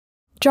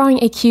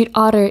Drawing a cute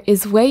otter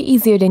is way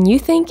easier than you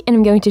think, and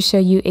I'm going to show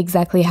you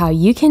exactly how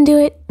you can do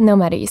it, no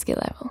matter your skill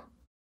level.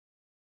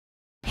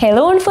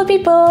 Hello wonderful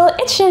people,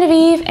 it's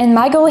Genevieve, and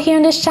my goal here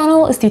on this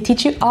channel is to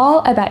teach you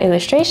all about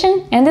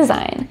illustration and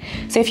design.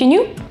 So if you're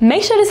new,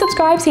 make sure to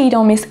subscribe so you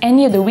don't miss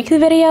any of the weekly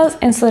videos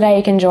and so that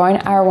you can join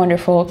our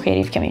wonderful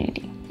creative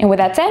community. And with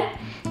that said,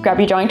 grab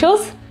your drawing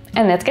tools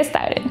and let's get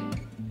started.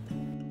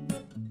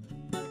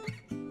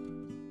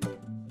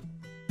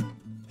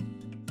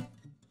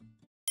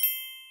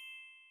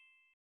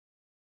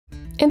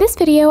 In this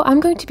video, I'm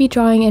going to be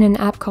drawing in an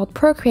app called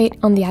Procreate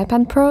on the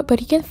iPad Pro, but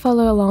you can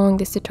follow along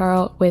this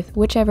tutorial with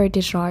whichever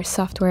digital art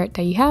software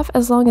that you have.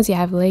 As long as you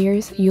have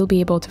layers, you'll be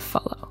able to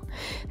follow.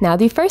 Now,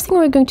 the first thing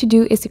we're going to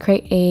do is to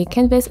create a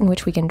canvas in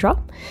which we can draw.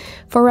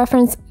 For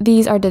reference,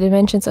 these are the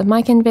dimensions of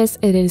my canvas.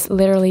 It is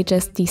literally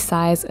just the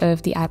size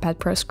of the iPad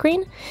Pro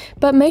screen,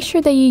 but make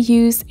sure that you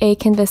use a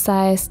canvas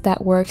size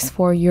that works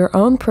for your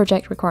own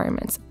project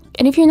requirements.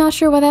 And if you're not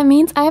sure what that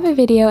means, I have a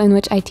video in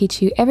which I teach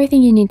you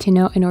everything you need to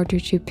know in order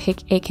to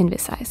pick a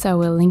canvas size, so I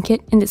will link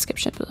it in the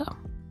description below.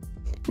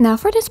 Now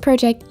for this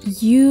project,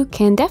 you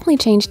can definitely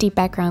change the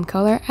background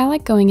color. I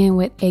like going in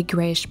with a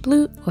grayish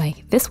blue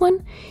like this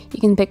one. You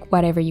can pick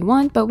whatever you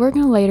want, but we're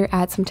going to later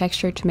add some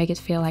texture to make it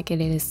feel like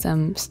it is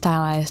some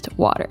stylized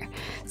water.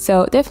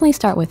 So definitely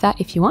start with that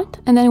if you want,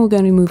 and then we're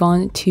going to move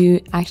on to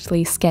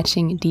actually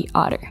sketching the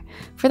otter.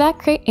 For that,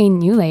 create a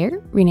new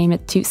layer, rename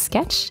it to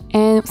Sketch,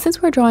 and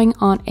since we're drawing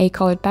on a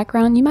colored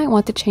background, you might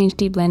want to change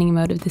the blending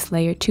mode of this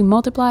layer to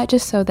multiply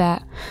just so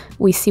that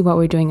we see what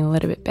we're doing a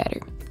little bit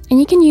better. And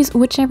you can use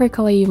whichever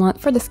color you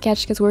want for the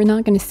sketch because we're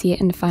not going to see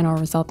it in the final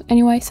result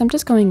anyway, so I'm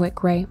just going with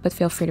gray, but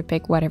feel free to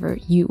pick whatever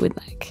you would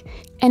like.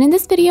 And in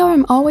this video,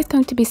 I'm always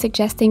going to be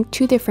suggesting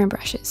two different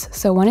brushes.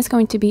 So one is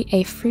going to be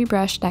a free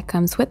brush that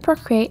comes with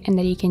Procreate and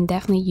that you can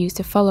definitely use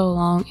to follow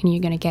along and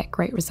you're going to get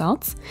great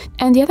results.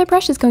 And the other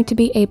brush is going to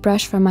be a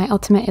brush from my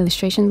Ultimate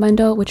Illustration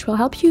bundle, which will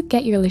help you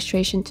get your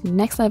illustration to the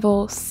next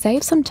level,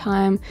 save some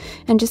time,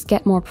 and just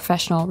get more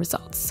professional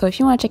results. So if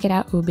you want to check it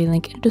out, it will be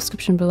linked in the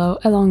description below,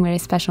 along with a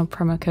special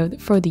promo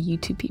code for the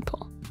YouTube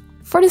people.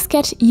 For the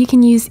sketch, you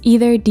can use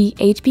either the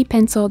HB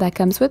pencil that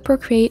comes with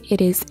Procreate,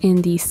 it is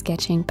in the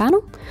sketching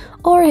panel,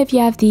 or if you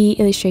have the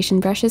illustration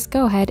brushes,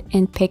 go ahead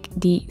and pick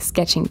the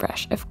sketching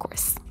brush, of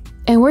course.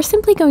 And we're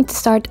simply going to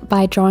start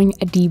by drawing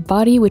the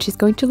body, which is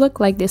going to look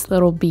like this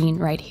little bean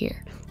right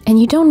here. And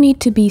you don't need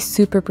to be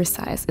super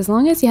precise. As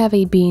long as you have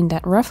a bean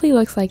that roughly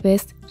looks like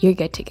this, you're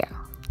good to go.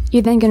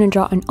 You're then going to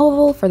draw an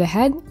oval for the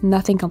head,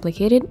 nothing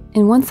complicated,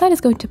 and one side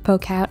is going to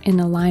poke out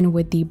and align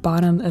with the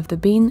bottom of the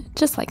bean,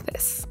 just like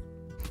this.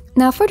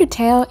 Now for the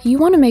tail, you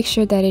want to make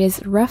sure that it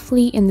is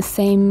roughly in the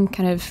same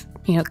kind of,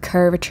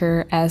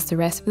 curvature as the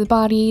rest of the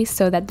body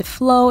so that the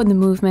flow and the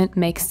movement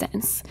makes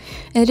sense.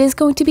 And it is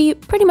going to be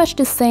pretty much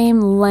the same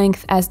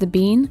length as the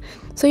bean,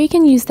 so you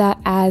can use that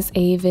as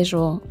a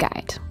visual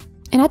guide.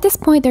 And at this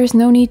point, there's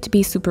no need to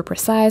be super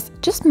precise,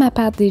 just map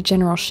out the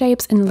general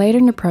shapes, and later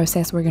in the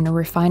process, we're going to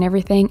refine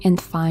everything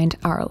and find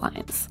our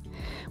lines.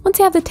 Once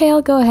you have the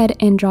tail, go ahead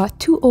and draw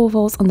two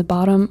ovals on the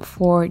bottom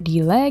for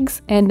the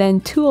legs, and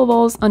then two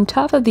ovals on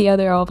top of the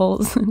other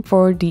ovals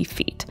for the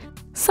feet.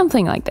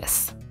 Something like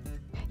this.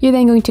 You're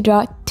then going to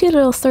draw two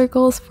little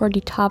circles for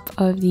the top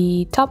of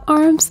the top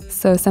arms,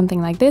 so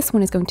something like this.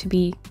 One is going to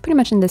be pretty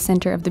much in the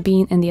center of the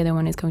bean, and the other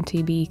one is going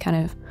to be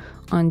kind of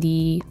on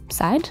the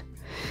side.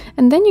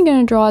 And then you're going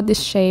to draw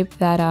this shape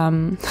that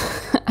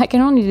I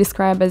can only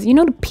describe as,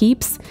 the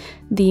peeps,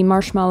 the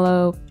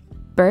marshmallow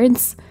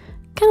birds,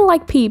 kind of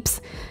like peeps.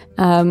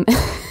 And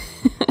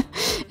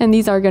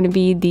these are going to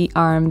be the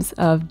arms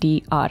of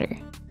the otter.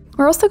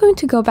 We're also going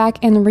to go back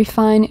and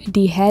refine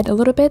the head a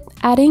little bit,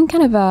 adding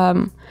kind of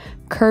a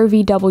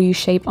curvy W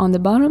shape on the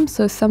bottom,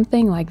 so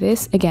something like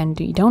this. Again,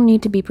 you don't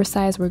need to be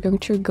precise. We're going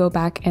to go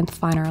back and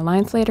find our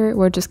lines later.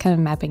 We're just kind of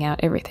mapping out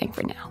everything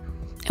for now.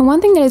 And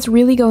one thing that is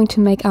really going to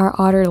make our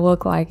otter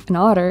look like an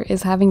otter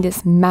is having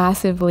this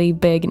massively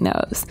big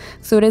nose.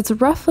 So it is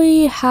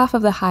roughly half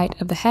of the height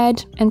of the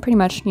head and pretty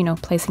much,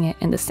 placing it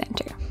in the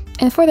center.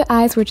 And for the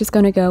eyes, we're just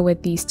going to go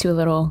with these two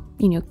little,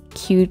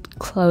 cute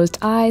closed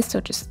eyes. So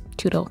just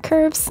two little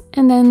curves,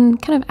 and then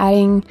kind of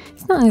adding,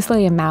 it's not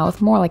necessarily a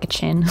mouth, more like a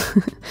chin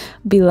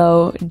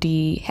below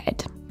the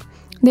head.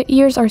 The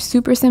ears are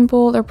super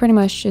simple. They're pretty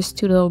much just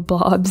two little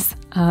blobs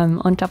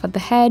on top of the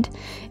head,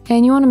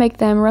 and you want to make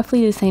them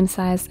roughly the same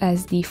size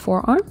as the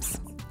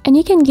forearms. And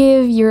you can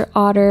give your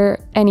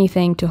otter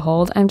anything to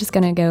hold. I'm just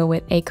going to go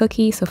with a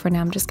cookie, so for now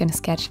I'm just going to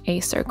sketch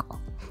a circle.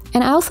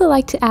 And I also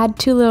like to add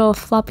two little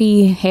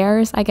floppy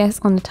hairs, I guess,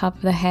 on the top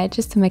of the head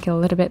just to make it a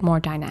little bit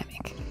more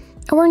dynamic.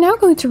 And we're now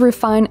going to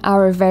refine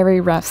our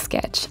very rough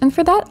sketch. And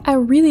for that, I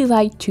really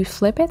like to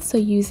flip it. So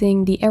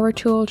using the arrow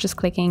tool, just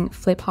clicking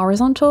flip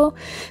horizontal.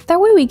 That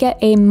way we get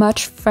a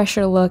much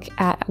fresher look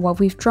at what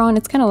we've drawn.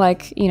 It's kind of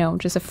like,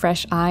 just a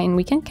fresh eye, and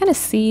we can kind of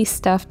see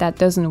stuff that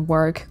doesn't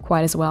work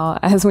quite as well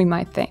as we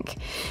might think.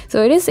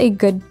 So it is a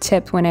good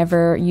tip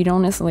whenever you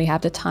don't necessarily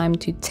have the time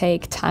to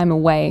take time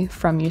away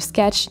from your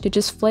sketch to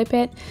just flip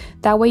it.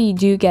 That way you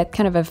do get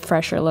kind of a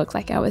fresher look,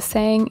 like I was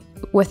saying.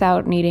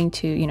 without needing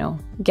to, you know,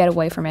 get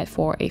away from it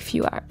for a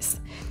few hours.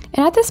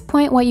 And at this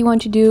point, what you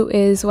want to do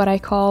is what I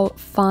call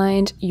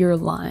find your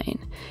line.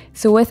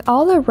 So with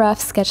all the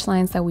rough sketch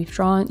lines that we've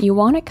drawn, you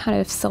want to kind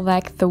of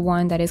select the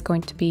one that is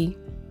going to be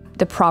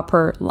the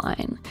proper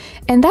line.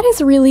 And that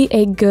is really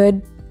a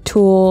good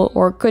tool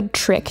or good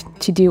trick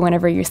to do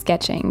whenever you're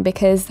sketching,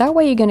 because that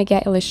way you're going to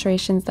get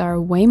illustrations that are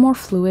way more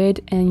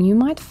fluid, and you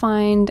might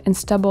find and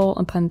stumble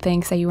upon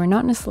things that you were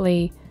not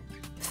necessarily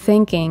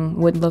thinking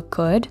would look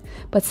good.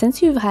 But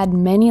since you've had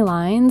many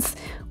lines,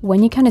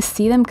 when you kind of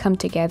see them come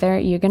together,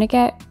 you're gonna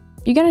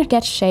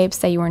get shapes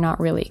that you were not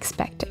really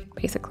expecting,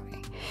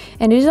 basically.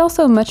 And it is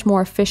also a much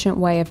more efficient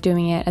way of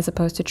doing it, as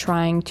opposed to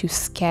trying to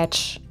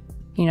sketch,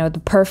 you know, the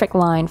perfect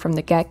line from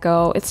the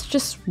get-go. It's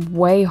just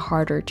way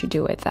harder to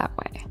do it that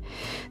way.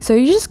 So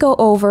you just go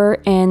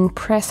over and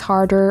press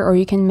harder, or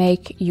you can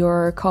make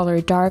your color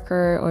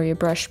darker or your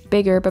brush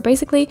bigger, but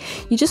basically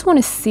you just want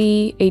to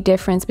see a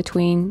difference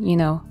between, you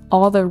know,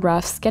 all the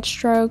rough sketch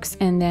strokes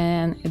and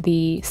then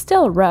the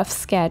still rough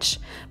sketch,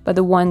 but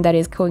the one that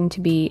is going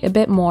to be a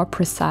bit more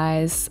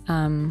precise,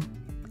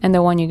 and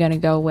the one you're going to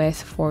go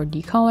with for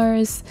the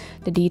colors,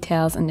 the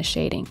details, and the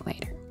shading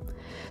later.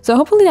 So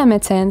hopefully that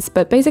made sense,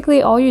 but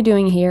basically all you're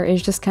doing here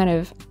is just kind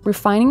of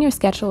refining your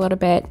sketch a little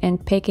bit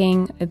and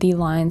picking the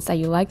lines that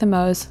you like the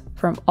most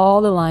from all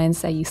the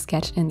lines that you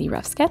sketched in the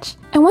rough sketch.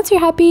 And once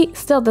you're happy,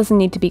 still doesn't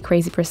need to be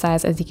crazy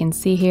precise, as you can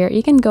see here.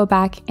 You can go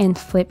back and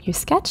flip your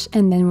sketch,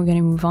 and then we're going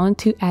to move on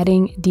to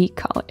adding the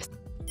colors.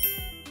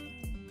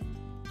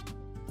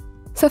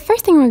 So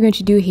first thing we're going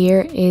to do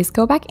here is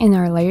go back in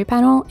our layer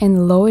panel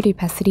and lower the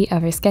opacity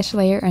of our sketch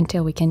layer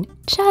until we can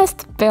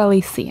just barely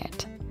see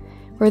it.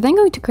 We're then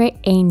going to create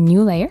a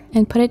new layer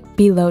and put it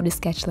below the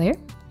sketch layer,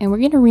 and we're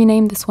going to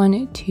rename this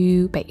one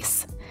to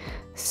base.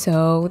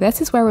 So this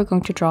is where we're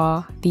going to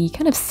draw the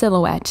kind of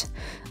silhouette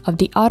of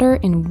the otter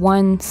in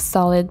one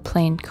solid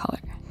plain color.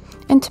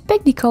 And to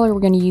pick the color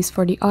we're going to use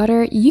for the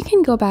otter, you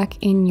can go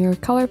back in your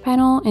color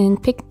panel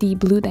and pick the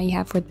blue that you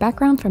have for the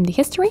background from the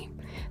history.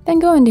 Then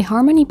go in the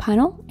harmony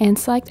panel and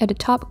select at the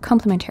top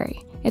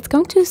complementary. It's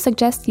going to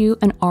suggest you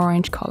an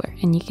orange color,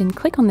 and you can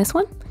click on this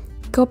one.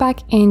 Go back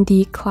in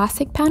the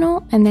classic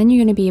panel, and then you're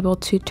going to be able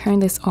to turn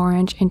this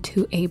orange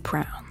into a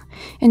brown.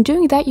 And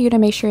doing that, you're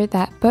going to make sure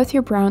that both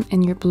your brown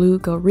and your blue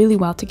go really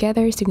well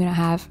together, so you're going to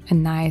have a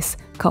nice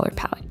color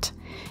palette.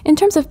 In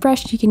terms of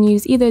brush, you can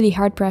use either the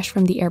hard brush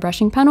from the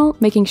airbrushing panel,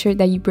 making sure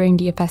that you bring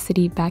the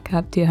opacity back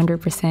up to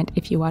 100%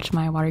 if you watch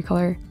my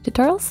watercolor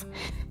tutorials.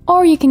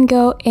 Or you can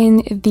go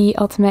in the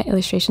Ultimate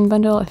Illustration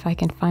Bundle, if I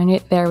can find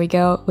it, there we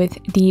go, with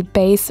the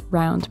base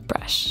round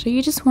brush. So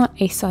you just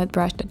want a solid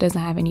brush that doesn't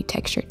have any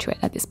texture to it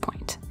at this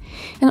point.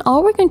 And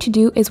all we're going to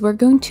do is we're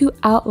going to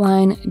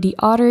outline the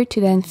otter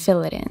to then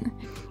fill it in.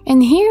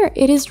 And here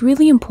it is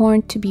really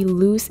important to be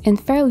loose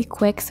and fairly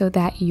quick so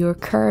that your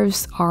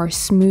curves are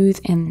smooth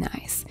and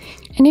nice.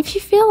 And if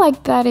you feel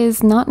like that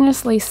is not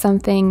necessarily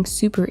something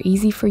super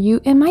easy for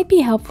you, it might be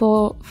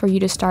helpful for you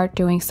to start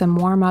doing some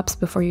warm-ups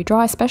before you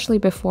draw, especially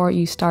before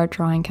you start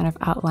drawing kind of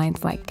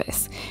outlines like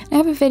this. I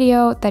have a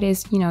video that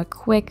is, you know, a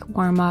quick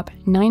warm-up,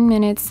 9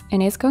 minutes,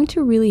 and it's going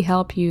to really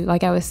help you,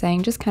 like I was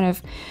saying, just kind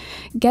of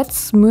get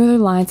smoother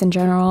lines in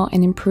general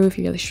and improve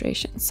your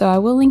illustration. So I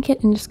will link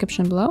it in the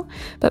description below,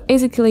 but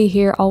basically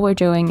here all we're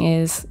doing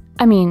is,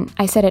 I mean,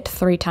 I said it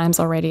 3 times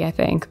already, I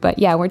think, but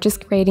yeah, we're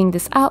just creating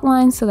this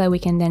outline so that we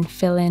can then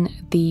fill in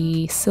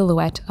the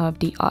silhouette of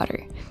the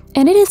otter.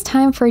 And it is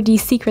time for the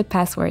secret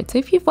password. So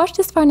if you've watched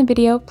this far in the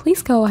video,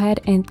 please go ahead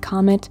and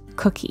comment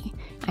cookie.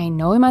 I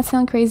know it might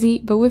sound crazy,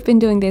 but we've been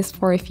doing this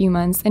for a few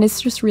months and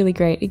it's just really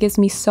great. It gives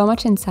me so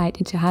much insight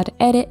into how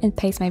to edit and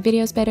pace my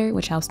videos better,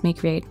 which helps me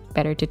create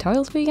better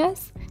tutorials for you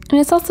guys. And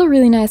it's also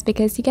really nice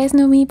because you guys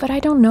know me, but I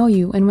don't know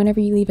you. And whenever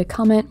you leave a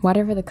comment,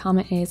 whatever the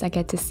comment is, I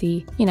get to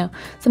see, you know,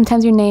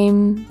 sometimes your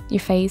name, your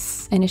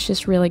face, and it's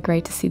just really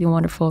great to see the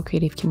wonderful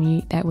creative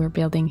community that we're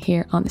building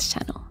here on this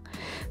channel.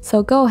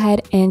 So go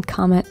ahead and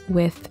comment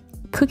with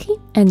cookie,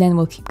 and then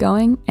we'll keep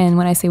going. And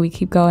when I say we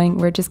keep going,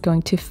 we're just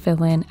going to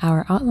fill in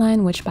our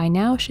outline, which by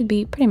now should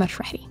be pretty much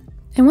ready.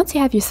 And once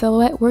you have your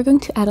silhouette, we're going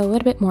to add a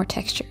little bit more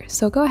texture.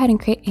 So go ahead and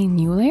create a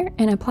new layer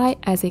and apply it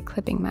as a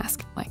clipping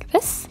mask like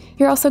this.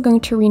 You're also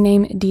going to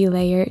rename the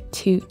layer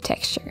to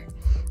texture.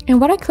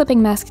 And what a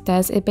clipping mask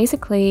does, it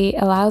basically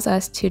allows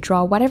us to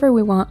draw whatever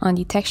we want on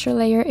the texture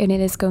layer, and it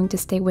is going to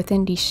stay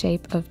within the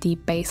shape of the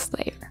base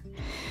layer.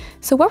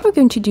 So what we're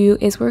going to do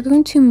is we're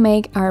going to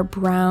make our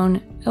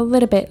brown a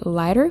little bit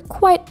lighter,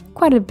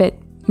 quite a bit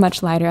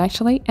much lighter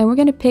actually, and we're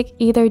going to pick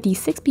either the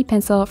 6B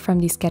pencil from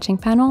the sketching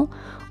panel,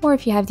 or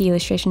if you have the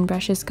illustration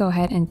brushes, go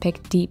ahead and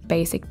pick the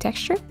basic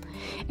texture.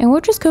 And we're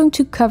just going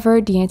to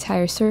cover the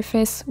entire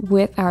surface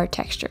with our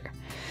texture.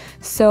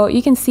 So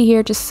you can see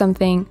here just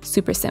something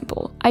super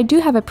simple. I do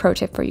have a pro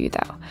tip for you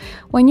though.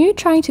 When you're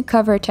trying to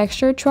cover a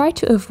texture, try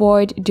to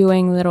avoid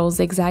doing little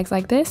zigzags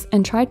like this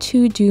and try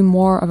to do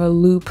more of a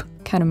loop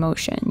kind of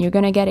motion. You're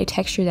gonna get a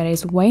texture that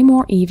is way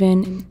more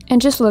even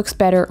and just looks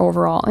better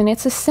overall. And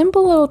it's a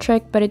simple little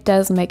trick, but it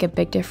does make a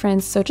big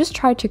difference. So just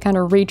try to kind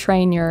of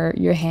retrain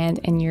your hand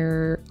and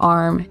your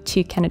arm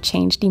to kind of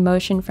change the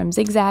motion from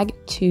zigzag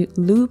to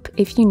loop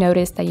if you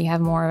notice that you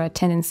have more of a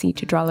tendency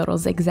to draw little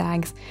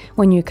zigzags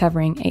when you're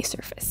covering a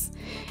surface.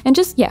 And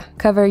just, yeah,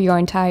 cover your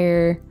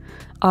entire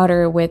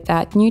otter with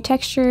that new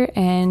texture,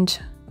 and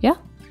yeah,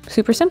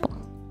 super simple.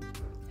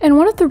 And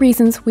one of the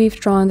reasons we've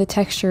drawn the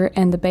texture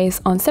and the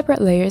base on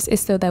separate layers is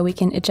so that we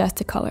can adjust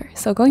the color.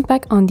 So going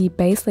back on the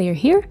base layer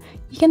here,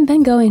 you can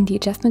then go in the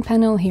adjustment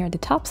panel here at the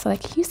top,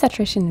 select hue,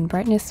 saturation, and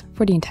brightness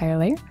for the entire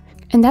layer.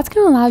 And that's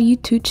going to allow you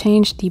to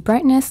change the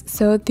brightness.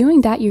 So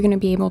doing that, you're going to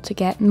be able to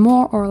get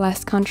more or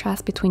less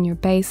contrast between your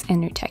base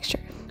and your texture.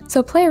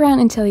 So play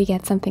around until you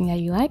get something that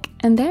you like,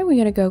 and then we're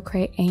going to go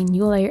create a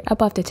new layer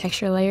above the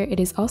texture layer.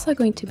 It is also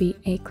going to be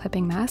a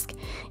clipping mask,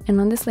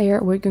 and on this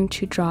layer we're going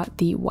to draw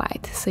the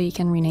white. So you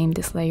can rename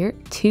this layer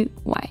to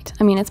white.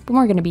 I mean, it's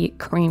more going to be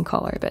cream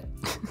color, but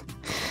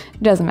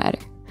it doesn't matter.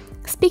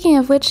 Speaking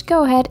of which,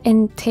 go ahead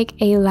and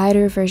take a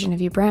lighter version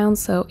of your brown,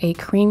 so a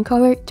cream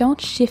color.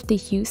 Don't shift the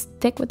hue,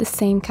 stick with the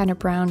same kind of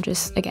brown,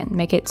 just again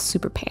make it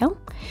super pale.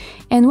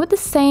 And with the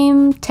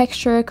same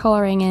texture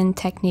coloring in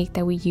technique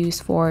that we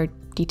use for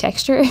the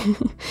texture,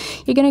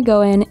 you're gonna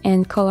go in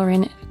and color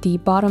in the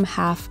bottom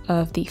half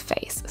of the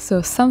face,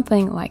 so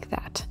something like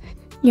that.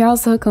 You're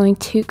also going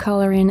to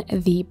color in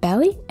the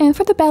belly, and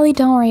for the belly,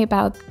 don't worry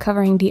about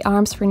covering the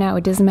arms for now,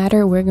 it doesn't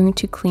matter, we're going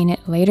to clean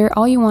it later.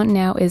 All you want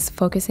now is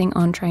focusing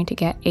on trying to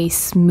get a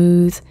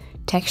smooth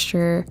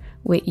texture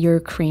with your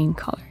cream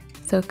color.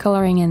 So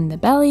coloring in the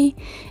belly,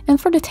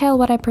 and for the tail,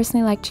 what I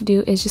personally like to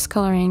do is just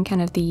coloring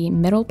kind of the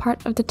middle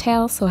part of the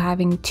tail, so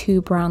having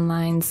two brown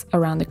lines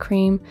around the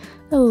cream,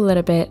 a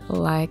little bit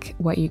like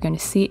what you're going to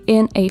see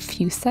in a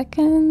few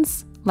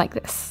seconds, like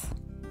this.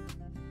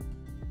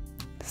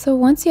 So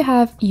once you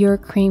have your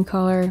cream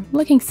color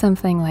looking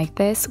something like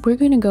this, we're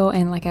going to go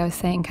and, like I was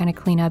saying, kind of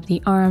clean up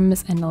the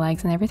arms and the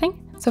legs and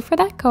everything. So for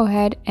that, go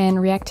ahead and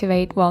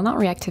reactivate, well, not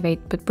reactivate,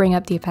 but bring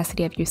up the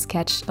opacity of your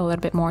sketch a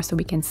little bit more so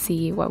we can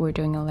see what we're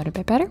doing a little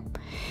bit better.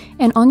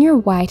 And on your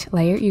white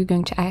layer, you're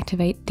going to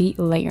activate the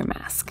layer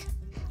mask.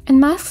 And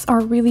masks are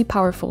a really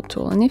powerful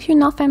tool, and if you're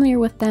not familiar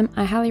with them,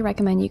 I highly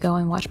recommend you go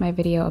and watch my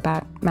video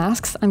about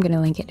masks. I'm going to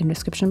link it in the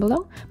description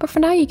below. But for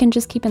now, you can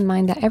just keep in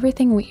mind that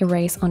everything we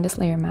erase on this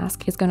layer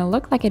mask is going to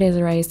look like it is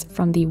erased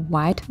from the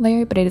white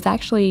layer, but it is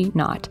actually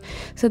not.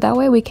 So that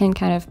way we can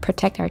kind of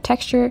protect our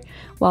texture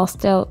while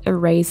still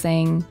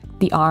erasing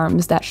the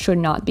arms that should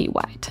not be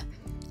white.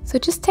 So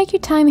just take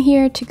your time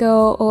here to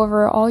go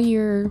over all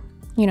your,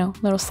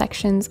 little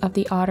sections of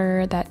the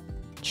otter that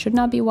should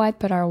not be white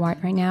but are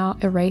white right now,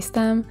 erase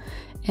them,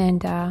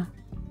 and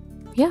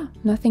yeah,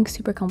 nothing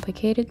super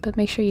complicated, but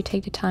make sure you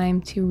take the time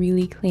to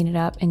really clean it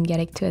up and get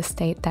it to a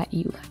state that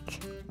you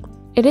like.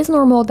 It is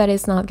normal that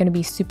it's not going to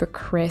be super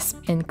crisp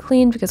and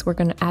clean because we're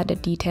going to add the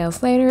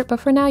details later, but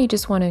for now you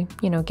just want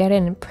to, get it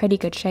in pretty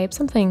good shape,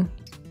 something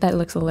that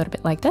looks a little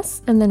bit like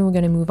this, and then we're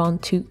going to move on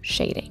to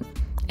shading.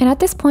 And at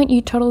this point,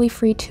 you're totally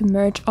free to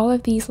merge all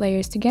of these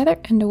layers together,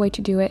 and the way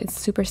to do it is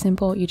super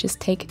simple. You just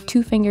take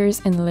two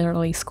fingers and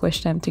literally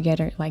squish them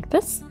together like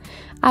this.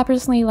 I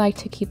personally like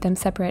to keep them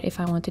separate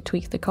if I want to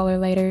tweak the color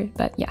later,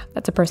 but yeah,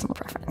 that's a personal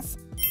preference.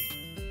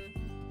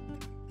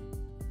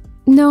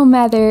 No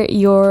matter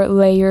your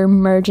layer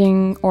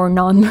merging or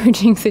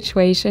non-merging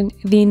situation,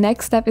 the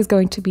next step is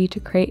going to be to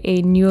create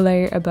a new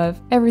layer above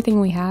everything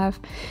we have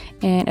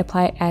and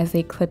apply it as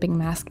a clipping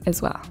mask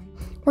as well.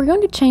 We're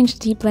going to change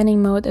the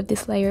blending mode of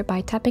this layer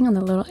by tapping on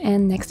the little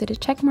N next to the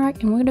check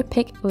mark, and we're going to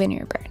pick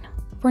linear burn.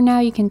 For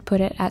now, you can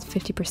put it at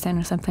 50%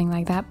 or something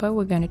like that, but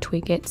we're going to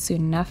tweak it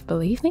soon enough,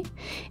 believe me.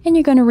 And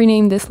you're going to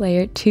rename this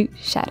layer to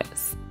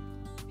shadows.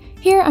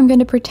 Here, I'm going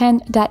to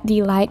pretend that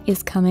the light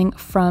is coming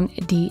from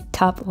the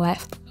top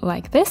left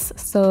like this.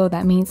 So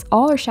that means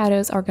all our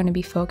shadows are going to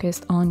be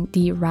focused on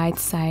the right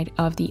side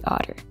of the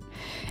otter.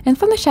 And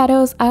from the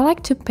shadows, I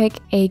like to pick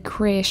a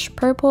grayish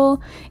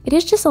purple. It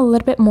is just a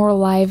little bit more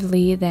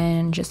lively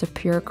than just a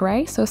pure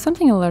gray, so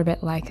something a little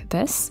bit like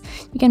this.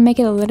 You can make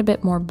it a little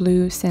bit more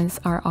blue since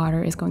our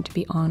otter is going to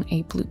be on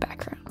a blue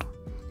background.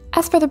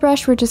 As for the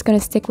brush, we're just going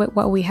to stick with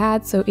what we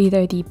had, so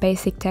either the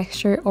basic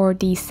texture or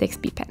the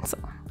 6B pencil.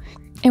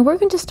 And we're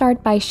going to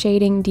start by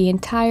shading the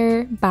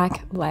entire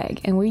back leg,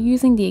 and we're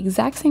using the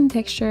exact same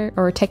texture,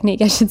 or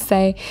technique I should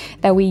say,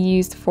 that we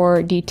used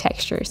for the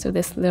texture, so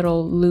this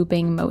little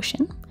looping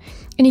motion.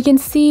 And you can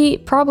see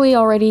probably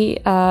already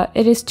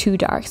it is too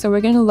dark, so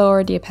we're going to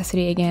lower the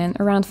opacity again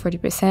around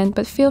 40%,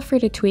 but feel free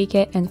to tweak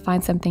it and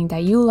find something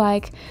that you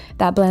like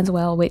that blends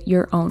well with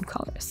your own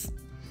colors.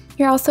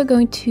 You're also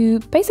going to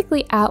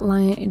basically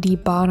outline the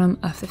bottom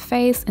of the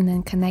face and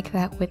then connect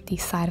that with the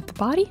side of the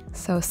body,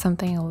 so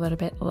something a little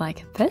bit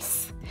like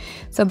this.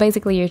 So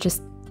basically you're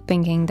just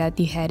thinking that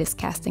the head is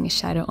casting a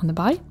shadow on the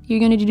body. You're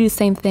going to do the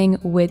same thing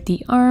with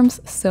the arms.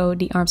 So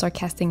the arms are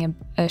casting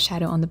a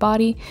shadow on the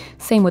body.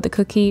 Same with the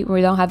cookie.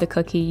 We don't have the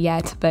cookie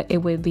yet, but it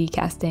will be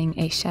casting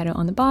a shadow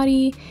on the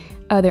body,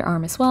 other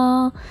arm as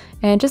well.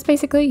 And just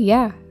basically,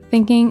 yeah,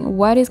 thinking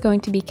what is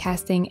going to be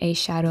casting a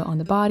shadow on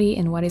the body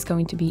and what is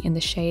going to be in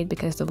the shade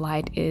because the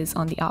light is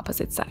on the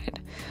opposite side.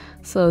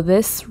 So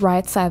this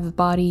right side of the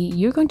body,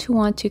 you're going to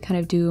want to kind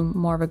of do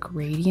more of a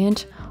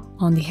gradient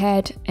on the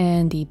head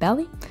and the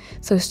belly.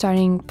 So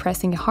starting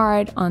pressing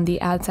hard on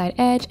the outside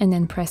edge and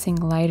then pressing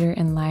lighter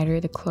and lighter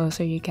the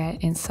closer you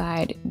get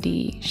inside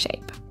the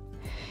shape.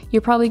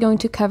 You're probably going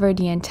to cover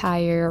the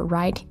entire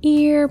right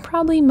ear,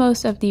 probably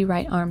most of the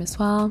right arm as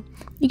well.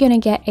 You're going to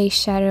get a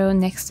shadow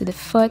next to the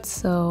foot,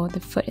 so the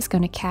foot is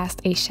going to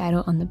cast a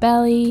shadow on the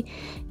belly,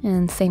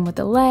 and same with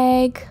the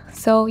leg.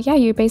 So yeah,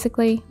 you're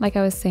basically, like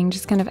I was saying,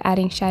 just kind of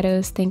adding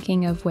shadows,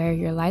 thinking of where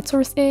your light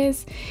source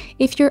is.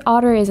 If your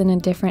otter is in a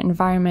different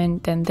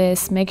environment than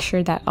this, make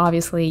sure that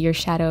obviously your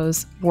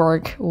shadows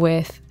work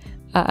with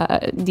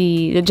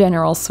the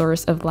general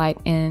source of light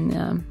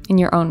in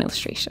your own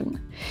illustration.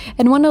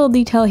 And one little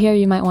detail here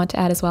you might want to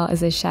add as well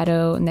is a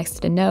shadow next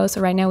to the nose.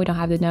 So right now we don't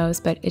have the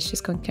nose, but it's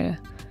just going to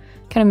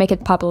kind of make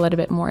it pop a little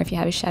bit more if you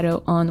have a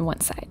shadow on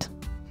one side.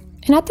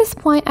 And at this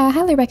point, I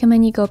highly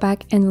recommend you go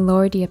back and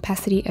lower the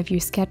opacity of your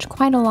sketch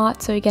quite a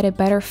lot so you get a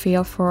better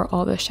feel for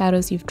all the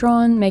shadows you've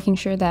drawn, making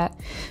sure that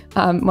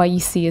what you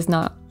see is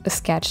not a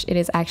sketch, it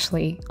is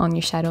actually on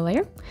your shadow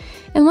layer.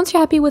 And once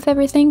you're happy with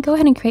everything, go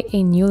ahead and create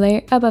a new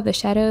layer above the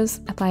shadows,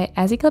 apply it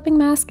as a clipping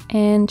mask,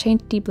 and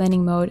change the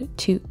blending mode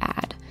to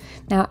add.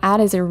 Now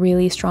add is a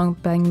really strong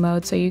blending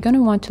mode, so you're going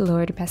to want to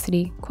lower the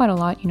opacity quite a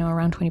lot, you know,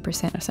 around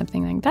 20% or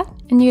something like that.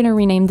 And you're going to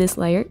rename this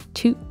layer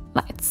to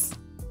lights.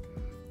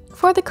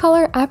 For the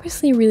color, I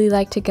personally really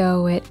like to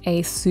go with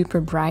a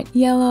super bright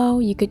yellow.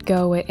 You could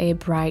go with a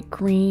bright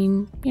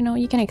green, you know,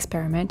 you can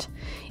experiment.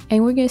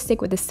 And we're going to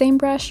stick with the same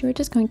brush. We're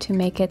just going to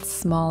make it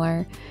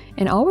smaller.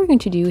 And all we're going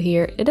to do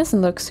here, it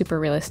doesn't look super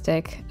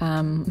realistic,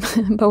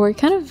 but we're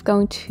kind of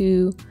going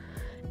to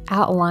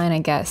outline, I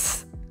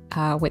guess,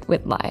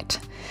 with light.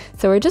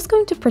 So we're just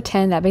going to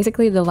pretend that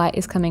basically the light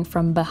is coming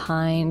from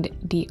behind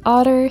the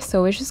otter.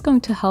 So we're just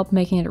going to help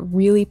making it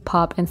really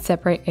pop and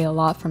separate a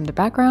lot from the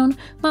background.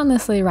 Not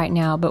necessarily right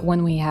now, but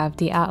when we have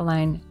the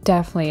outline,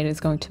 definitely it is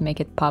going to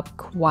make it pop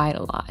quite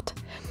a lot.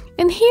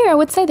 And here I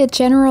would say the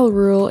general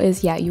rule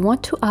is, yeah, you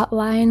want to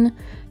outline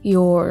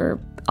your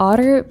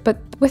otter, but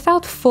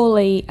without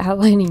fully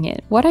outlining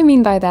it. What I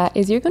mean by that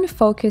is you're going to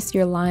focus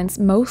your lines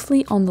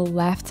mostly on the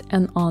left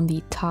and on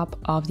the top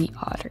of the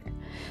otter.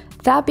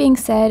 That being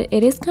said,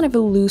 it is kind of a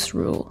loose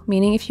rule,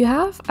 meaning if you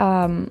have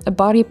a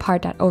body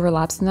part that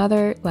overlaps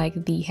another,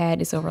 like the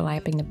head is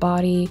overlapping the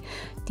body,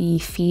 the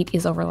feet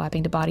is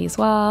overlapping the body as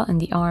well, and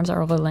the arms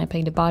are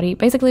overlapping the body.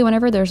 Basically,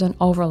 whenever there's an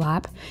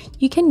overlap,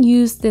 you can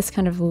use this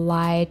kind of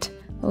light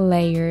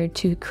layer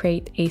to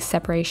create a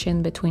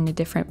separation between the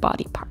different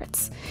body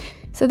parts.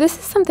 So this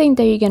is something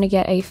that you're going to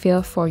get a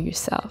feel for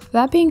yourself.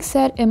 That being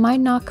said, it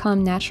might not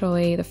come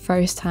naturally the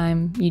first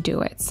time you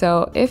do it.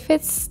 So if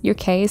it's your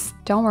case,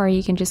 don't worry,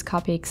 you can just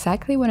copy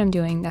exactly what I'm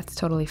doing. That's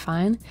totally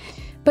fine.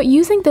 But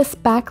using this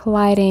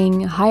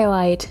backlighting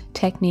highlight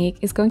technique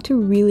is going to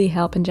really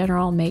help in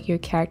general make your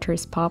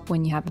characters pop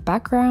when you have a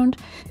background,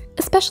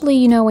 especially,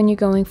 you know, when you're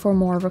going for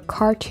more of a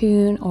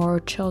cartoon or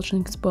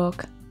children's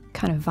book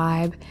kind of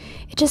vibe.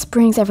 It just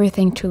brings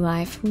everything to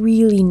life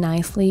really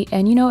nicely,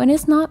 and you know, and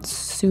it's not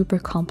super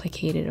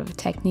complicated of a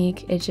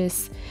technique. It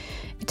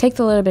takes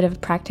a little bit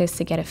of practice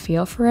to get a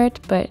feel for it,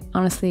 but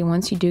honestly,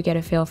 once you do get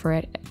a feel for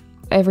it,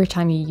 every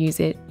time you use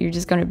it, you're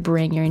just going to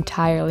bring your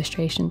entire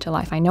illustration to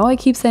life. I know I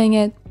keep saying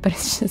it, but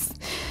it's just,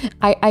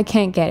 I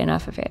can't get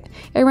enough of it.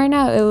 And right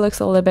now it looks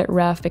a little bit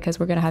rough because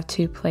we're going to have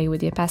to play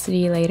with the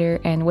opacity later,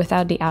 and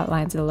without the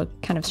outlines it'll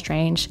look kind of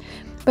strange.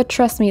 But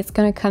trust me, it's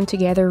going to come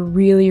together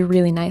really,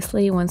 really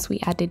nicely once we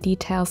add the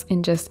details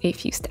in just a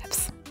few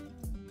steps.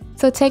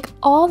 So take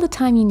all the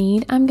time you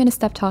need. I'm going to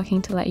stop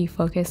talking to let you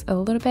focus a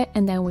little bit,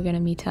 and then we're going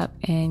to meet up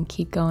and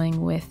keep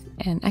going with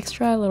an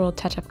extra little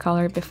touch-up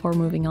color before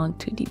moving on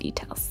to the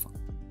details.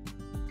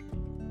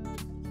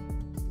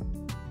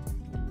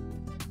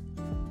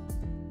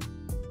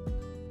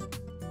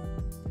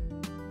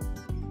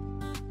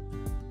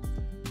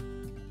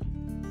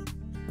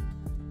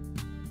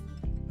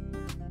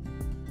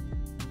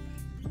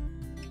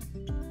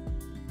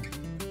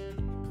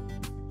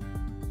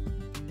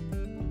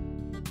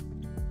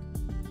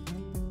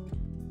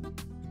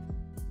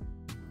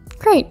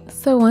 Great,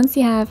 so once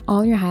you have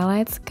all your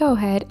highlights, go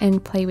ahead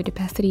and play with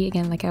opacity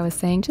again, like I was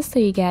saying, just so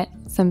you get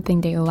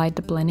something that you like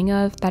the blending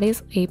of. That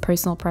is a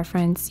personal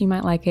preference. You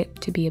might like it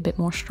to be a bit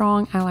more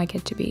strong. I like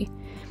it to be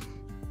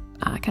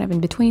kind of in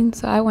between,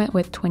 so I went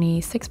with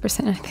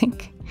 26%, I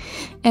think.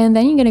 And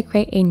then you're going to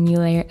create a new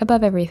layer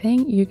above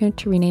everything. You're going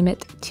to rename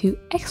it to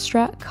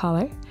extra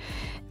color,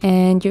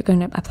 and you're going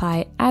to apply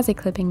it as a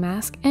clipping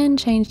mask and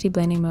change the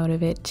blending mode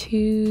of it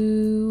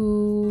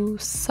to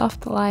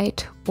soft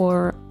light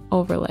or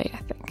overlay, I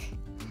think.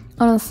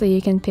 Honestly,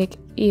 you can pick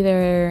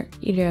either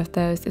of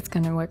those, it's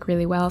gonna work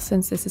really well.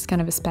 Since this is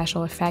kind of a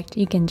special effect,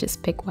 you can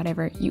just pick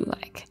whatever you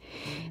like.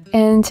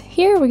 And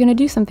here we're gonna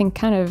do something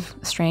kind of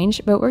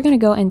strange, but we're gonna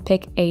go and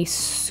pick a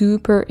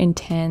super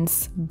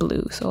intense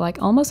blue. So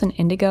like almost an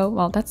indigo.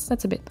 Well, that's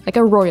a bit like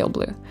a royal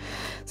blue.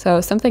 So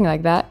something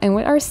like that. And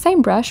with our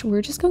same brush,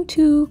 we're just going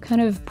to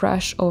kind of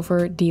brush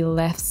over the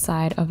left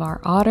side of our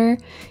otter.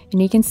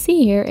 And you can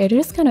see here, it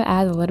just kind of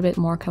adds a little bit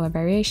more color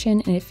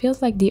variation, and it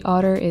feels like the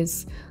otter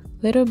is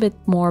a little bit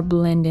more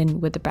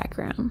blended with the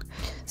background.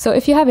 So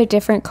if you have a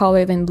different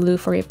color than blue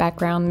for your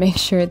background, make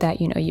sure that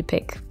you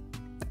pick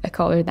a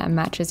color that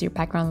matches your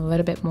background a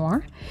little bit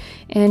more.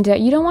 And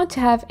you don't want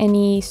to have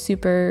any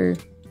super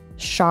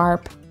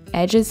sharp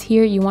edges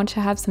here. You want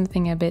to have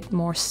something a bit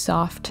more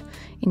soft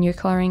in your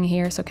coloring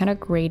here, so kind of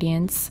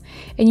gradients.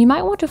 And you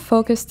might want to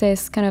focus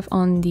this kind of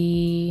on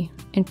the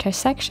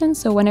intersection,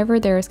 so whenever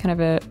there is kind of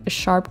a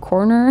sharp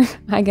corner,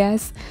 I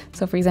guess,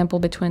 so for example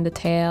between the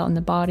tail and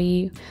the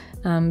body,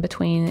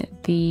 between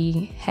the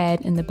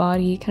head and the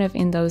body, kind of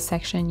in those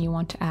sections, you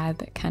want to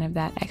add kind of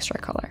that extra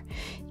color.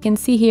 You can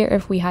see here,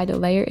 if we hide the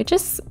layer, it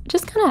just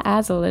kind of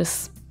adds a little,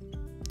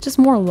 just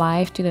more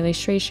life to the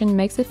illustration,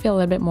 makes it feel a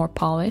little bit more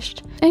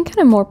polished and kind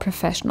of more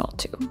professional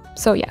too.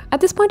 So yeah, at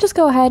this point, just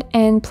go ahead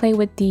and play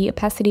with the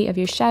opacity of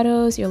your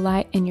shadows, your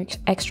light, and your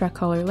extra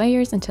color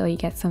layers until you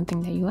get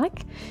something that you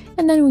like.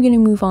 And then we're going to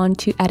move on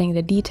to adding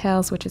the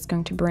details, which is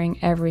going to bring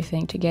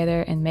everything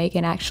together and make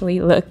it actually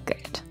look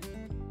good.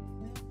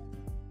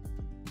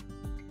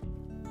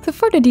 So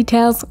for the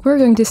details, we're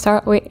going to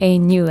start with a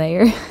new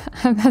layer.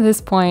 At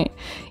this point,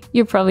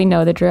 you probably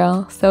know the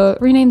drill. So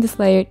rename this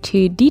layer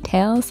to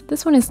details.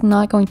 This one is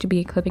not going to be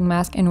a clipping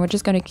mask, and we're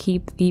just going to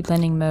keep the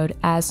blending mode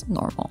as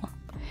normal.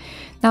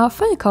 Now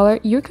for the color,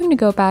 you're going to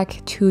go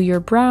back to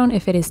your brown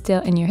if it is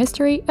still in your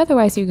history.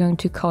 Otherwise, you're going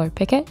to color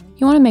pick it.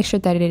 You want to make sure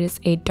that it is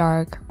a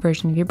dark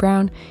version of your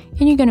brown,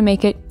 and you're going to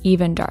make it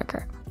even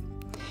darker.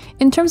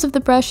 In terms of the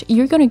brush,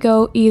 you're going to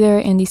go either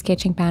in the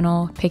sketching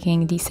panel,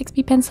 picking the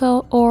 6B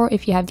pencil, or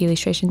if you have the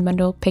illustration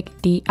bundle, pick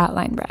the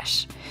outline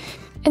brush.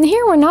 And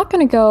here we're not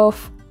going to go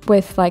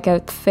with like a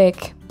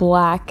thick,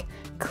 black,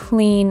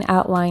 clean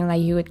outline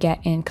like you would get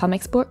in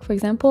comics book, for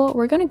example.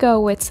 We're going to go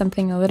with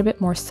something a little bit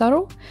more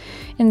subtle,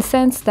 in the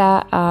sense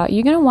that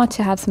you're going to want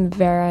to have some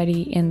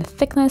variety in the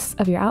thickness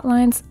of your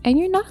outlines, and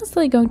you're not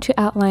necessarily going to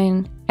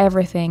outline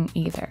everything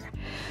either.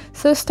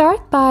 So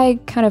start by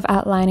kind of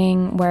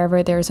outlining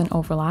wherever there's an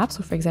overlap.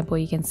 So for example,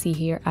 you can see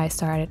here, I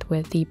started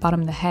with the bottom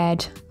of the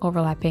head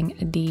overlapping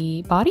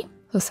the body,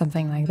 so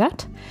something like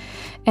that.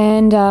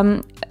 And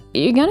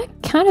you're gonna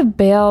kind of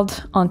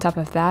build on top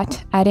of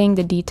that, adding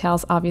the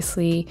details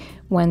obviously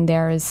when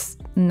there's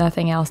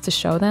nothing else to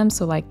show them.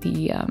 So like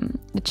the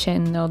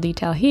chin little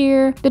detail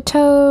here, the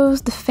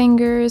toes, the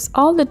fingers,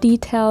 all the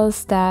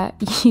details that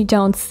you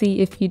don't see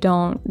if you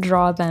don't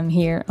draw them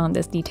here on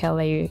this detail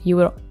layer, you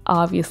will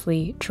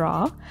obviously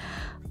draw.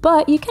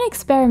 But you can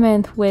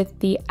experiment with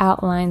the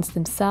outlines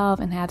themselves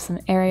and have some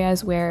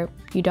areas where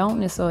you don't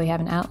necessarily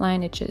have an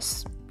outline, it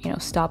just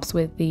stops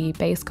with the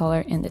base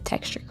color and the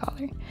texture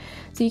color.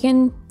 So you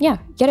can,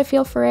 get a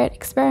feel for it,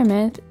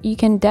 experiment. You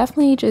can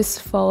definitely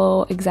just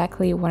follow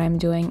exactly what I'm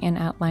doing and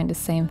outline the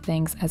same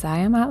things as I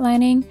am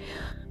outlining.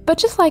 But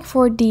just like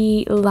for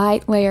the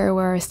light layer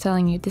where I was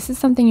telling you, this is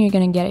something you're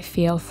gonna get a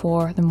feel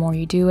for the more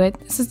you do it.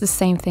 This is the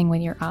same thing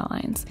with your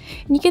outlines.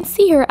 And you can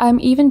see here, I'm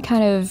even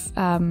kind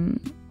of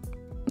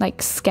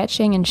like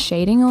sketching and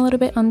shading a little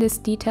bit on this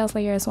details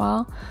layer as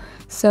well.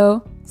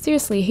 So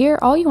seriously, here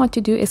all you want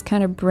to do is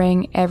kind of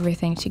bring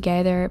everything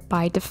together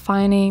by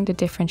defining the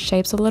different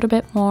shapes a little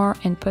bit more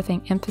and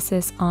putting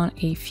emphasis on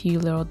a few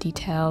little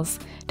details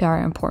that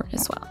are important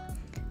as well.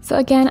 So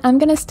again, I'm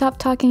gonna stop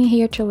talking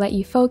here to let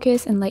you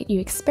focus and let you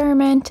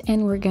experiment,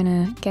 and we're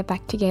gonna get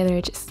back together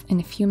just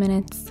in a few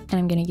minutes, and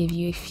I'm gonna give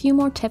you a few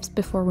more tips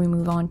before we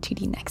move on to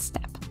the next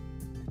step.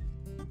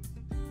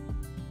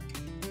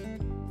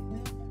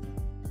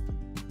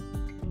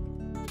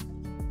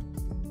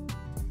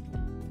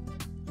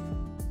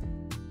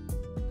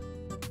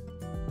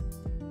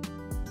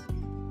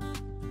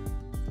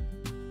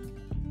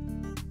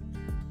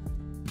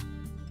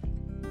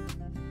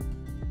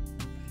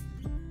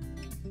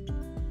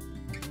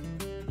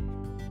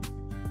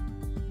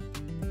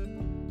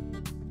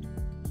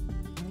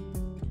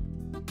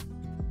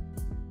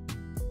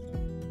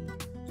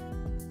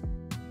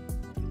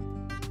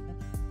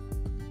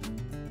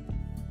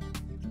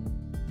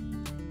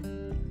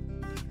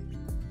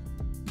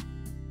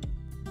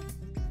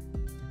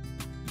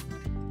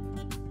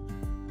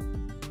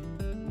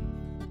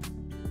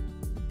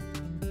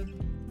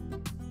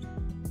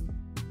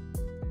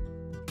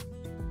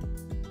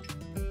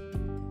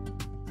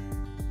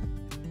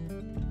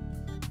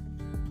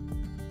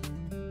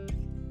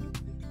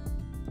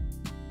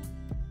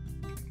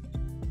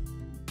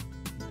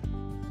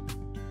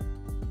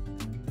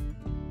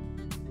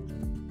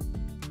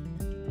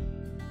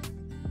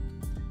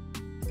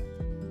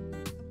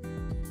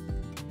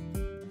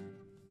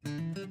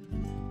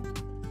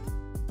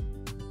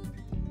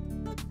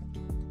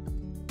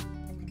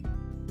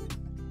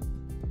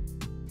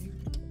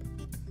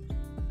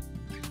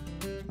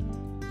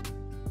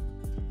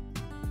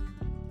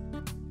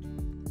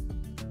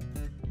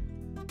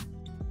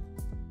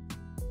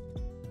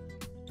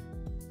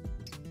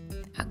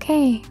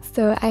 Okay,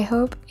 so I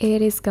hope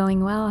it is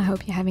going well. I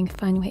hope you're having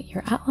fun with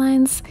your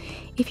outlines.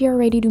 If you're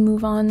ready to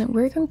move on,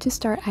 we're going to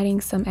start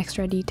adding some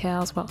extra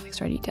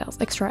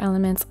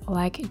elements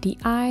like the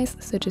eyes,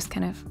 so just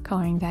kind of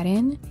coloring that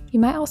in. You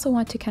might also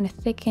want to kind of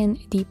thicken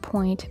the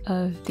point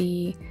of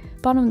the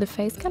bottom of the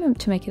face, kind of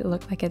to make it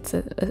look like it's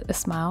a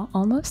smile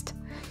almost.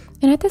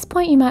 And at this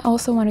point, you might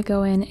also want to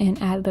go in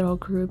and add little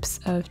groups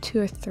of 2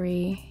 or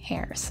 3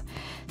 hairs.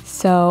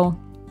 So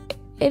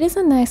it is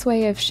a nice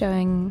way of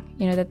showing,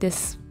 you know, that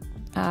this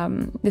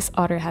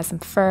otter has some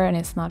fur and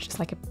it's not just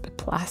like a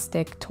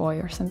plastic toy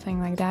or something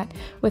like that,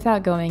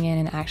 without going in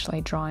and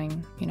actually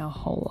drawing, you know, a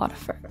whole lot of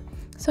fur.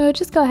 So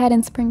just go ahead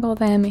and sprinkle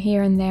them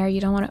here and there. You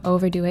don't want to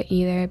overdo it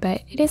either,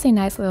 but it is a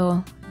nice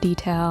little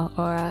detail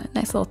or a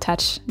nice little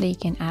touch that you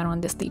can add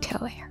on this detail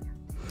layer.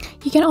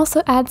 You can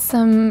also add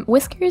some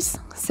whiskers.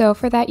 So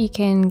for that, you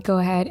can go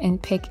ahead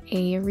and pick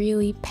a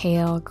really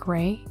pale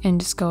gray and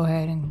just go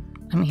ahead and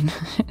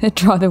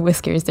draw the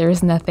whiskers. There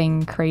is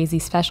nothing crazy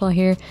special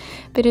here,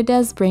 but it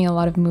does bring a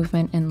lot of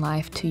movement and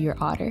life to your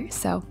otter,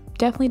 so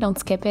definitely don't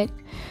skip it.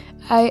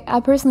 I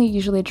personally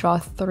usually draw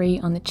 3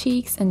 on the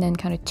cheeks and then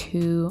kind of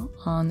 2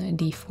 on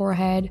the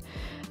forehead.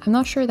 I'm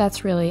not sure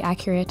that's really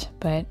accurate,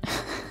 but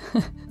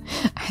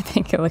I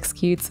think it looks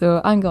cute, so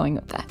I'm going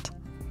with that.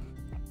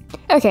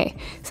 Okay,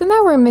 so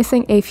now we're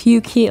missing a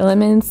few key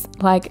elements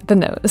like the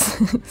nose.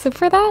 So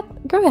for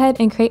that, go ahead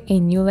and create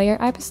a new layer.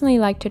 I personally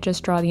like to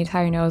just draw the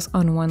entire nose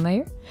on one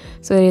layer.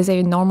 So it is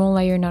a normal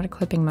layer, not a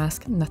clipping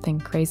mask, nothing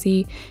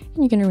crazy. And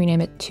you're gonna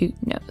rename it to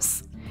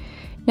nose.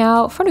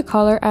 Now for the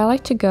color, I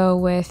like to go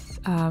with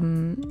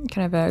kind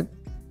of a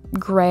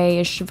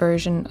grayish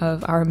version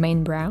of our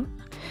main brown.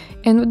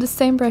 And with the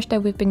same brush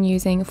that we've been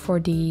using for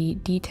the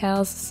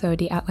details, so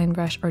the outline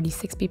brush or the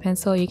 6B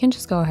pencil, you can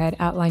just go ahead,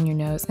 outline your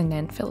nose, and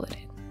then fill it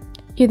in.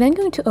 You're then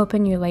going to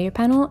open your layer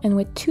panel and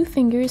with 2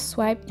 fingers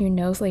swipe your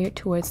nose layer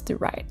towards the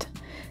right.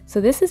 So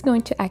this is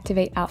going to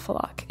activate Alpha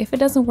Lock. If it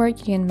doesn't work,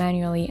 you can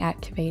manually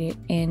activate it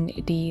in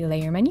the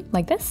layer menu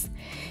like this.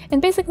 And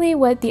basically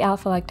what the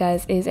Alpha Lock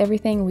does is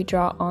everything we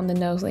draw on the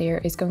nose layer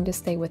is going to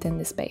stay within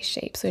this base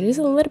shape. So it is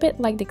a little bit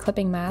like the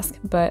clipping mask,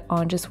 but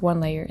on just 1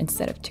 layer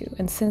instead of 2.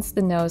 And since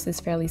the nose is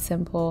fairly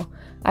simple,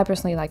 I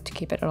personally like to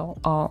keep it all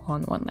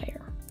on 1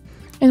 layer.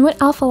 And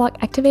with Alpha Lock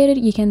activated,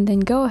 you can then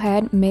go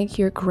ahead, make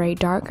your gray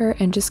darker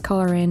and just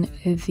color in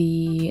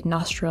the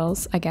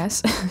nostrils, I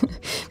guess.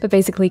 But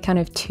basically kind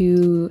of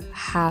 2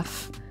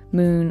 half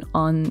moon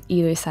on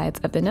either sides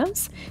of the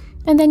nose.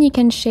 And then you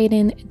can shade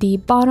in the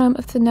bottom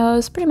of the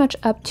nose, pretty much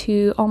up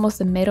to almost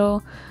the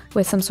middle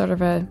with some sort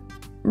of a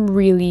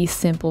really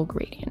simple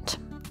gradient.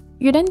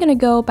 You're then gonna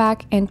go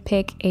back and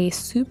pick a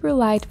super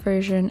light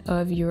version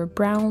of your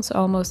brown, so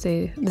almost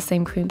the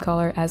same cream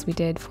color as we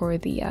did for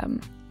the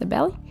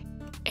belly.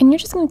 And you're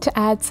just going to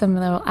add some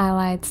little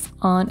highlights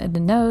on the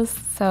nose.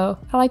 So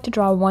I like to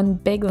draw 1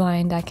 big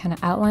line that kind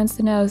of outlines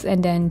the nose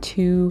and then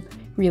 2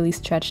 really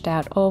stretched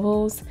out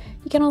ovals.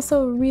 You can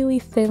also really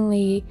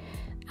thinly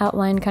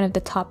outline kind of the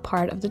top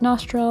part of the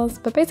nostrils,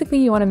 but basically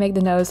you want to make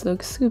the nose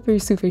look super,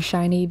 super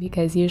shiny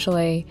because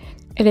usually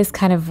it is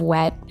kind of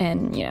wet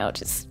and, you know,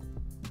 just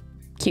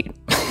cute.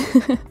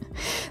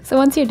 So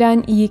once you're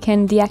done, you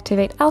can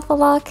deactivate Alpha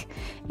Lock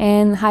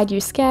and hide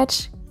your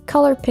sketch.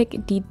 Color pick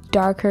the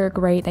darker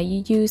gray that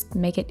you used,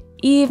 make it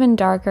even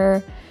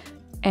darker,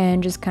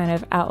 and just kind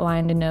of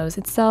outline the nose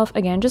itself.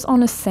 Again, just on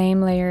the same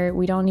layer.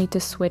 We don't need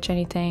to switch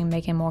anything,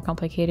 make it more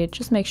complicated.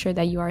 Just make sure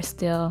that you are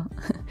still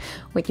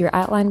with your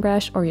outline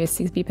brush or your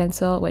 6B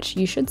pencil, which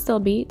you should still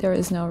be. There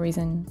is no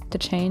reason to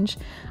change.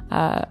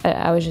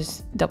 I was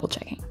just double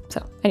checking.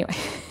 So anyway,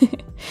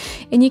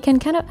 and you can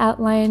kind of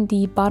outline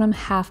the bottom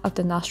half of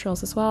the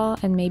nostrils as well,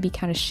 and maybe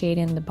kind of shade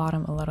in the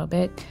bottom a little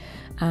bit.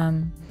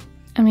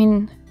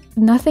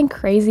 Nothing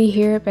crazy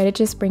here, but it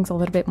just brings a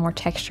little bit more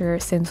texture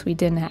since we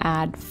didn't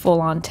add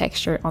full-on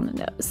texture on the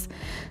nose.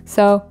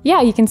 So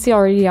yeah, you can see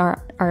already our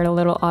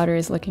little otter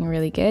is looking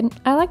really good.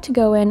 I like to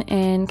go in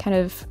and kind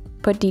of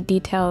put the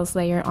details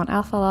layer on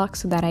Alpha Lock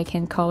so that I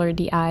can color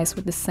the eyes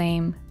with the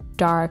same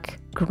dark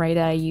gray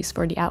that I use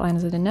for the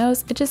outlines of the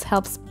nose. It just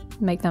helps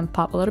make them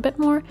pop a little bit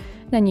more.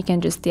 Then you can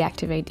just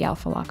deactivate the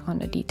Alpha Lock on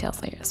the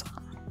details layer as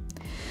well.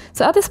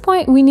 So at this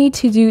point, we need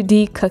to do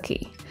the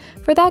cookie.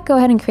 For that, go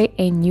ahead and create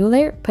a new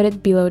layer, put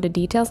it below the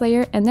details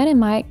layer, and then it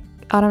might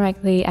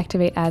automatically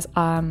activate as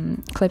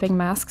clipping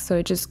mask,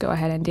 so just go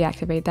ahead and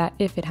deactivate that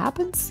if it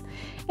happens,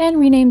 and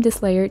rename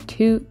this layer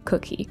to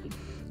cookie.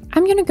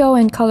 I'm gonna go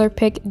and color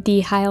pick the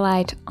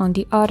highlight on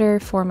the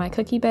otter for my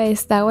cookie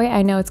base. That way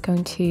I know it's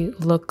going to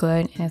look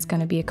good and it's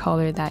gonna be a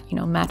color that, you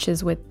know,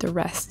 matches with the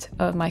rest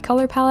of my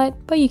color palette,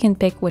 but you can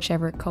pick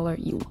whichever color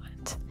you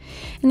want.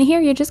 And here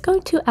you're just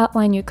going to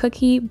outline your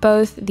cookie,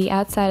 both the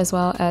outside as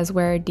well as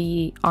where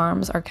the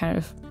arms are kind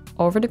of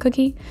over the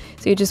cookie.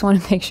 So you just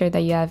want to make sure that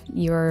you have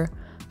your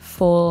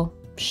full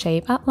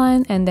shape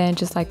outline, and then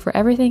just like for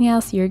everything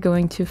else, you're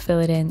going to fill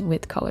it in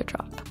with color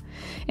drop.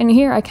 And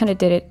here I kind of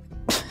did it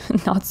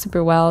not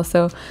super well,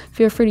 so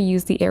feel free to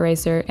use the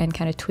eraser and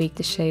kind of tweak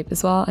the shape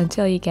as well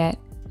until you get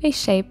a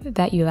shape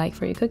that you like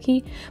for your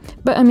cookie.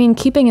 But I mean,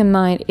 keeping in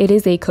mind, it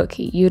is a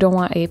cookie. You don't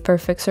want a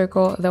perfect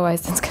circle,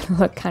 otherwise it's gonna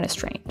look kind of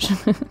strange.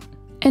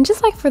 And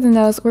just like for the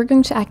nose, we're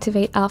going to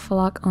activate Alpha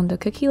Lock on the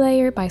cookie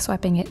layer by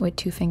swiping it with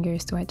 2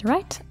 fingers toward the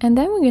right. And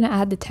then we're going to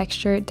add the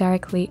texture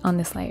directly on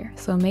this layer.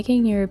 So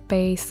making your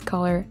base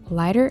color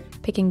lighter,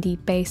 picking the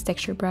base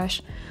texture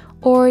brush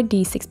or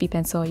the 6B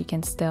pencil, you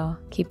can still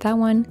keep that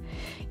one.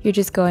 You're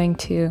just going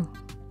to,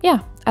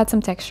 add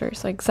some texture.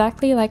 So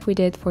exactly like we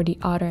did for the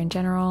Otter in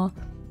general,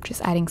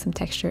 just adding some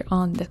texture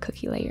on the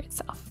cookie layer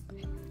itself.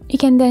 You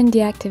can then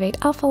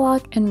deactivate Alpha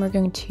Lock and we're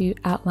going to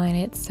outline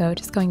it. So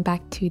just going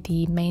back to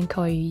the main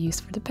color you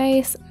used for the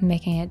base,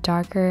 making it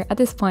darker. At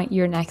this point,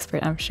 you're an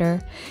expert, I'm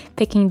sure.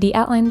 Picking the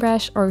outline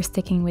brush or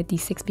sticking with the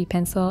 6B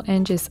pencil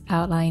and just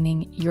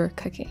outlining your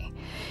cookie.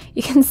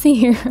 You can see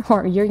here,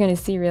 or you're gonna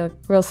see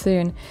real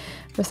soon,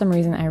 for some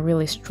reason I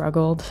really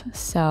struggled.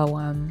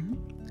 So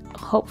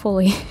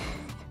hopefully,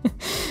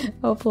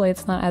 hopefully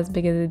it's not as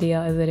big of a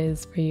deal as it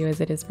is for you as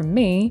it is for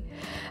me.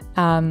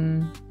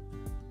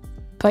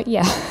 But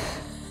yeah,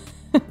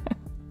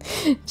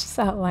 just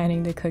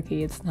outlining the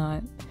cookie, it's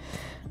not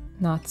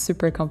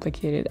super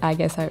complicated. I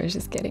guess I was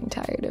just getting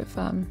tired of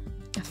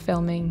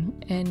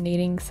filming and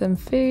needing some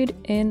food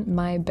in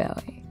my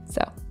belly.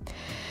 So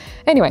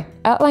anyway,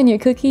 outline your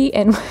cookie,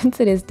 and once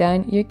it is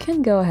done, you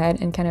can go ahead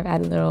and kind of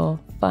add little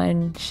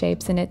fun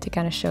shapes in it to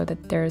kind of show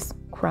that there's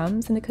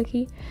crumbs in the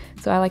cookie.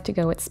 So I like to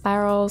go with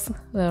spirals,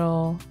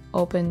 little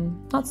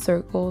open, not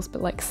circles,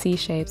 but like C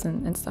shapes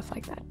and stuff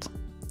like that.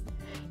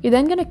 You're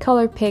then going to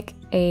color pick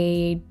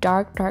a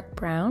dark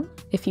brown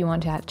if you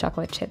want to add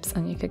chocolate chips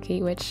on your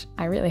cookie, which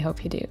I really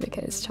hope you do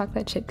because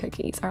chocolate chip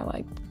cookies are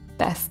like the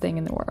best thing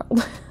in the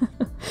world.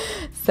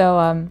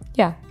 So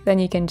yeah, then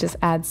you can just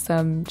add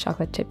some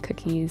chocolate chip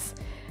cookies,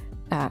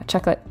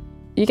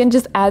 you can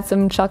just add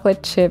some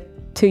chocolate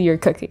chip to your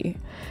cookie.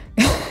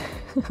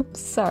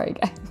 Sorry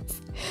guys.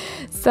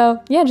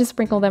 So yeah, just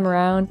sprinkle them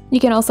around. You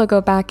can also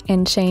go back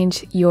and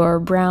change your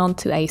brown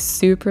to a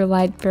super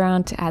light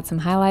brown to add some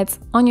highlights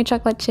on your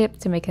chocolate chip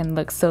to make them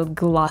look so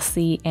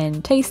glossy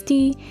and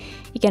tasty.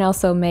 You can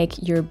also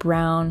make your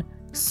brown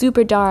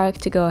super dark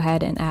to go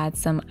ahead and add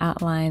some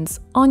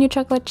outlines on your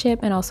chocolate chip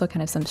and also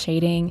kind of some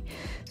shading.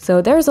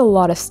 So there's a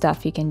lot of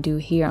stuff you can do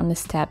here on this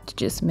step to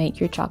just make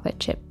your chocolate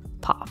chip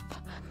pop.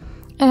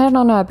 And I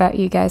don't know about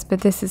you guys, but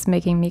this is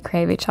making me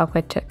crave a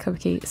chocolate chip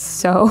cookie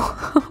so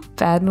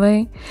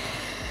badly.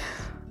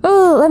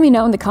 Oh, let me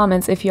know in the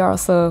comments if you're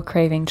also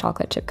craving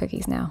chocolate chip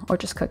cookies now, or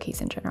just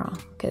cookies in general,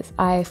 because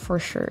I for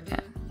sure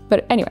am.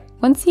 But anyway,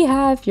 once you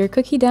have your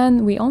cookie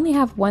done, we only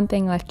have one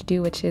thing left to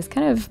do, which is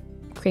kind of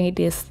create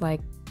this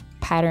like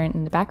pattern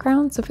in the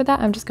background. So for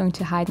that, I'm just going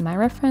to hide my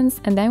reference,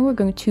 and then we're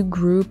going to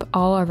group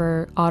all of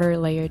our Otter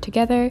layer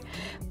together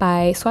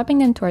by swiping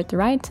them toward the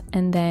right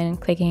and then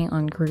clicking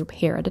on group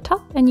here at the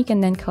top, and you can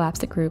then collapse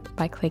the group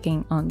by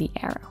clicking on the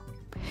arrow.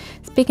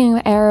 Speaking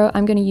of arrow,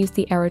 I'm going to use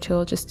the arrow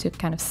tool just to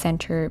kind of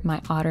center my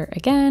Otter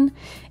again.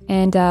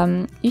 And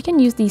you can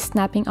use the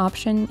snapping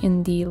option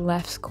in the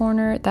left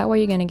corner. That way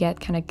you're going to get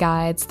kind of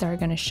guides that are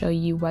going to show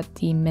you what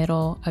the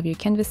middle of your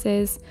canvas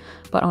is.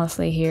 But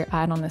honestly here,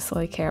 I don't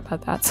necessarily care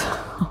about that,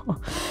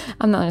 so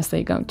I'm not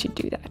necessarily going to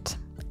do that.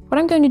 What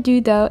I'm going to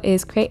do though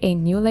is create a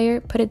new layer,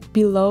 put it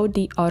below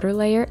the Otter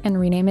layer and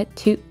rename it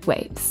to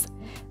Waves.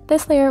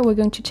 This layer, we're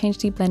going to change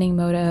the blending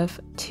mode of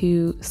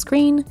to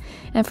screen,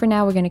 and for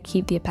now we're going to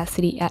keep the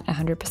opacity at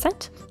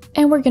 100%,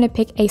 and we're going to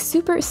pick a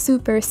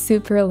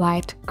super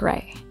light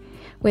gray.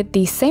 With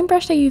the same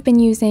brush that you've been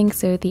using,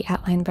 so the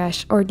outline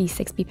brush or the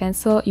 6B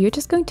pencil, you're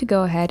just going to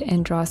go ahead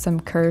and draw some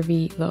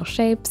curvy little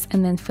shapes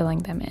and then filling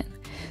them in.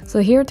 So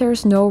here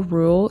there's no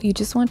rule, you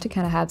just want to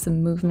kind of have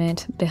some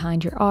movement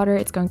behind your Otter.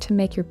 It's going to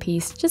make your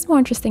piece just more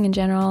interesting in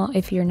general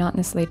if you're not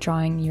necessarily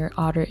drawing your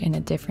Otter in a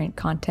different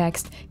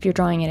context. If you're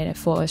drawing it in a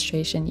full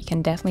illustration, you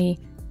can definitely,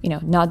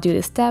 not do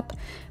this step.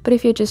 But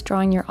if you're just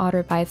drawing your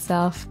Otter by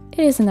itself, it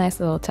is a nice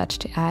little touch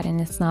to add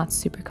and it's not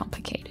super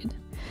complicated.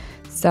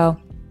 So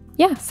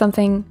yeah,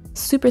 something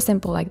super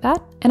simple like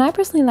that. And I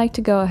personally like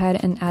to go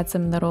ahead and add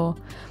some little,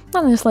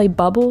 not necessarily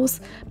bubbles,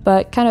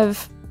 but kind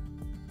of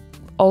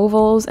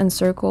ovals and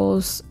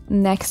circles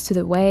next to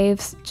the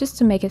waves, just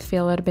to make it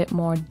feel a little bit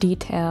more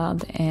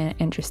detailed and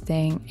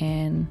interesting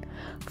and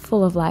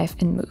full of life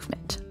and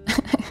movement.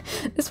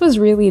 This was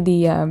really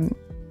the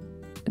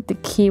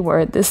key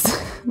word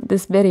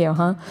this video,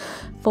 huh?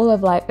 Full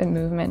of life and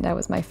movement. That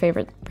was my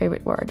favorite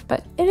word.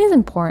 But it is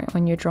important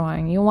when you're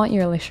drawing. You want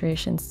your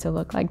illustrations to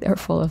look like they're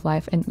full of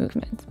life and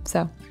movement.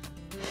 So,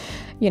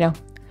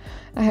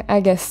 I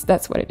guess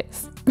that's what it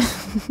is.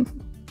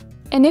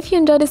 And if you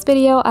enjoyed this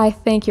video, I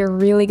think you're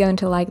really going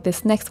to like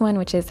this next one,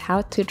 which is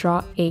how to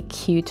draw a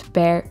cute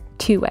bear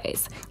 2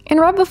 ways. And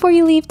right before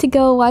you leave to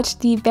go watch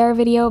the bear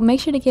video, make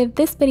sure to give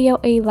this video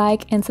a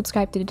like and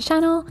subscribe to the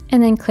channel,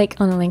 and then click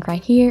on the link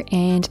right here,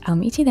 and I'll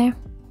meet you there.